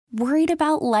Worried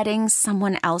about letting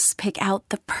someone else pick out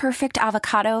the perfect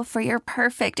avocado for your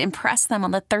perfect impress them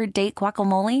on the third date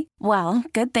guacamole? Well,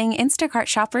 good thing Instacart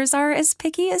shoppers are as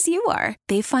picky as you are.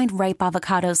 They find ripe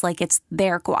avocados like it's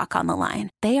their guac on the line.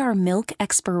 They are milk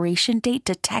expiration date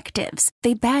detectives.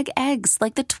 They bag eggs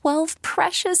like the 12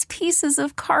 precious pieces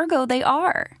of cargo they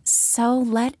are. So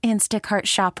let Instacart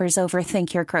shoppers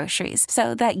overthink your groceries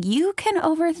so that you can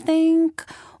overthink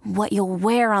what you'll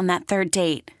wear on that third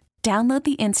date. Download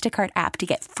the Instacart app to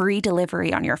get free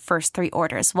delivery on your first 3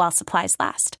 orders while supplies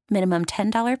last. Minimum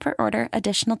 $10 per order.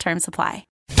 Additional terms apply.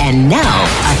 And now,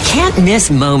 a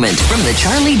can't-miss moment from the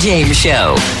Charlie James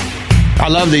Show. I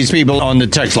love these people on the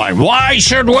text line. Why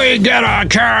should we get a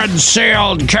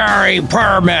concealed carry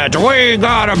permit? We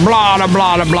got a blah,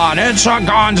 blah, blah, blah. It's a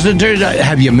constitution.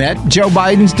 Have you met Joe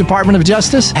Biden's Department of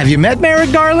Justice? Have you met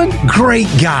Merrick Garland? Great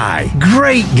guy.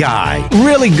 Great guy.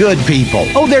 Really good people.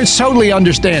 Oh, they're totally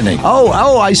understanding.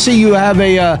 Oh, I see you have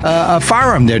a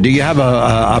firearm there. Do you have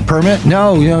a permit?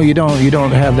 No, you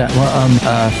don't have that.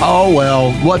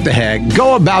 Well, what the heck?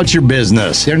 Go about your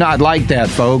business. They're not like that,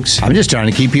 folks. I'm just trying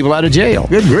to keep people out of jail.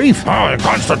 Good grief. Oh, the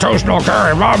constitutional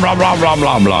carry, blah, blah, blah, blah,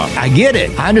 blah, blah. I get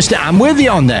it. I understand. I'm with you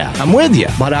on that. I'm with you.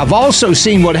 But I've also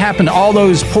seen what happened to all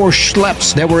those poor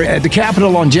schleps that were at the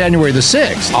Capitol on January the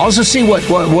 6th. I also see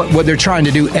what they're trying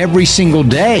to do every single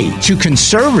day to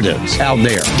conservatives out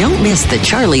there. Don't miss the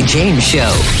Charlie James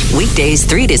Show. Weekdays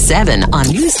 3 to 7 on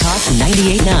News Talk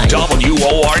 98.9.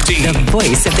 WORD. The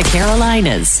voice of the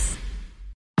Carolinas.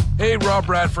 Hey, Rob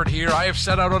Bradford here. I have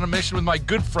set out on a mission with my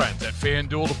good friends at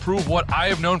FanDuel to prove what I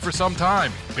have known for some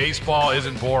time. Baseball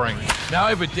isn't boring. Now I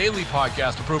have a daily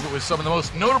podcast to prove it with some of the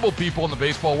most notable people in the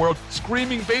baseball world,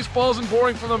 screaming baseball isn't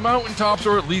boring from the mountaintops,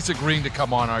 or at least agreeing to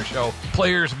come on our show.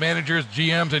 Players, managers,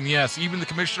 GMs, and yes, even the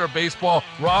commissioner of baseball,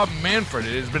 Rob Manfred.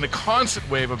 It has been a constant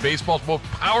wave of baseball's most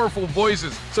powerful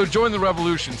voices. So join the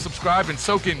revolution. Subscribe and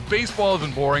soak in Baseball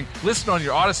Isn't Boring. Listen on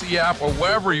your Odyssey app or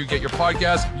wherever you get your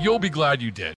podcasts. You'll be glad you did.